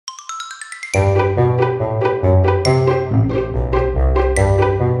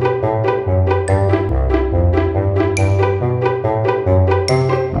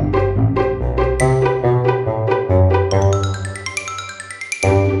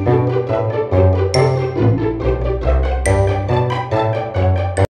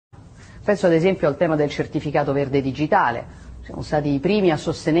Penso ad esempio al tema del certificato verde digitale, siamo stati i primi a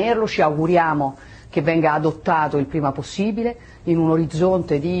sostenerlo, ci auguriamo che venga adottato il prima possibile in un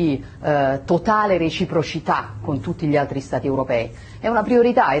orizzonte di totale reciprocità con tutti gli altri Stati europei. È una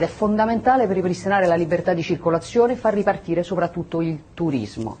priorità ed è fondamentale per ripristinare la libertà di circolazione e far ripartire soprattutto il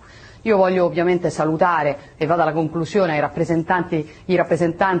turismo. Io voglio ovviamente salutare, e vado alla conclusione, i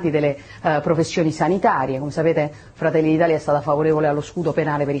rappresentanti delle professioni sanitarie. Come sapete Fratelli d'Italia è stata favorevole allo scudo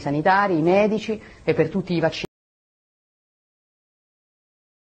penale per i sanitari, i medici e per tutti i vaccinati.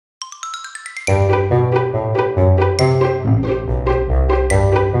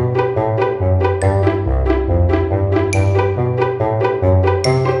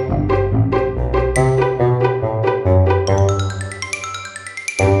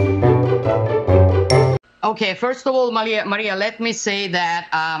 Okay, first of all, Maria, let me say that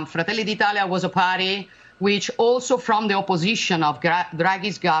Fratelli d'Italia was a party which also from the opposition of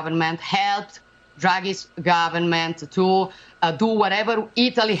Draghi's government helped Draghi's government to do whatever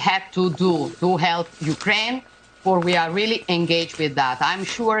Italy had to do to help Ukraine, for we are really engaged with that. I'm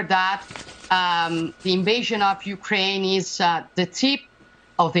sure that the invasion of Ukraine is the tip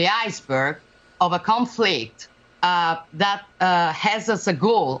of the iceberg of a conflict that has as a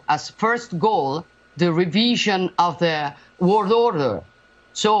goal, as first goal, the revision of the world order.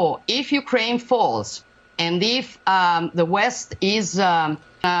 So if Ukraine falls and if the West is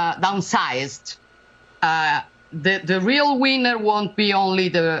downsized, the real winner won't be only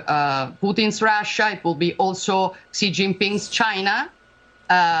the Putin's Russia, it will be also Xi Jinping's China.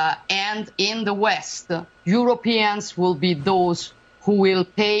 And in the West, Europeans will be those who will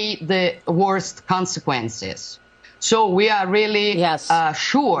pay the worst consequences. So we are really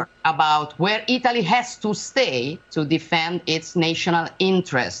sure about where Italy has to stay to defend its national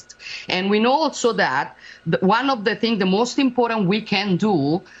interest. And we know also that one of the things, the most important we can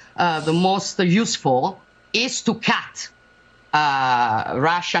do, the most useful, is to cut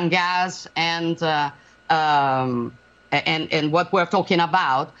Russian gas and what we're talking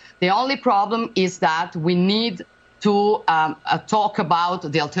about. The only problem is that we need to talk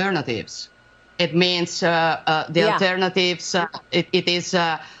about the alternatives. It means the alternatives, it is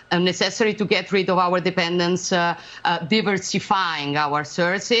necessary to get rid of our dependence, diversifying our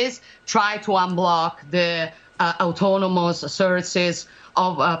sources, try to unblock the autonomous sources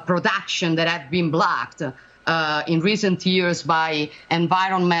of production that have been blocked in recent years by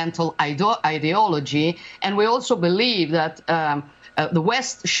environmental ideology. And we also believe that the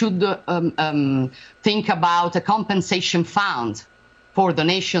West should think about a compensation fund for the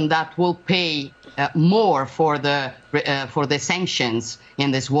nation that will pay more for the sanctions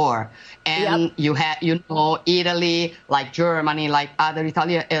in this war. And you know, Italy, like Germany, like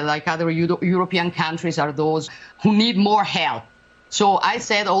other European countries are those who need more help. So I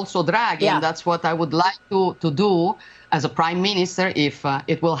said also Draghi, and that's what I would like to do as a prime minister, if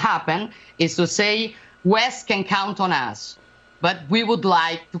it will happen, is to say West can count on us, but we would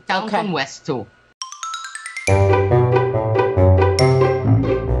like to count on West too.